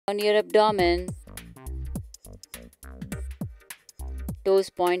on your abdomen, toes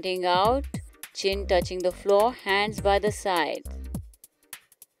pointing out, chin touching the floor, hands by the side.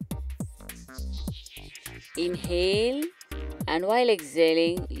 Inhale, and while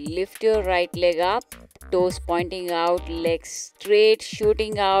exhaling, lift your right leg up, toes pointing out, legs straight,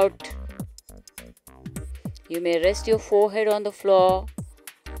 shooting out. You may rest your forehead on the floor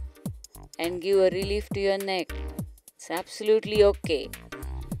and give a relief to your neck. It's absolutely okay.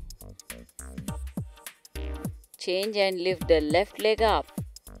 Change and lift the left leg up.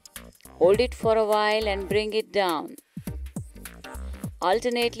 Hold it for a while and bring it down.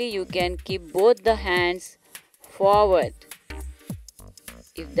 Alternately, you can keep both the hands forward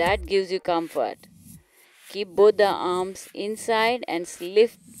if that gives you comfort. Keep both the arms inside and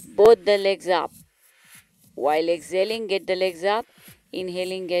lift both the legs up. While exhaling, get the legs up.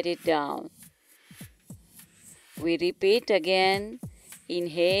 Inhaling, get it down. We repeat again.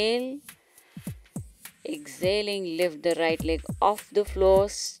 Inhale. Exhaling, lift the right leg off the floor,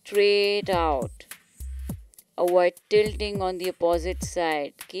 straight out. Avoid tilting on the opposite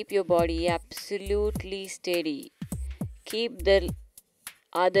side. Keep your body absolutely steady. Keep the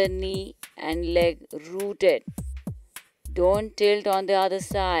other knee and leg rooted. Don't tilt on the other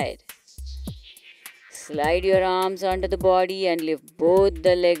side. Slide your arms under the body and lift both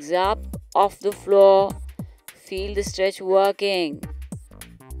the legs up off the floor. Feel the stretch working.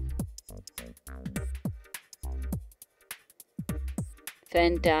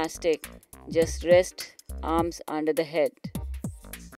 Fantastic. Just rest arms under the head.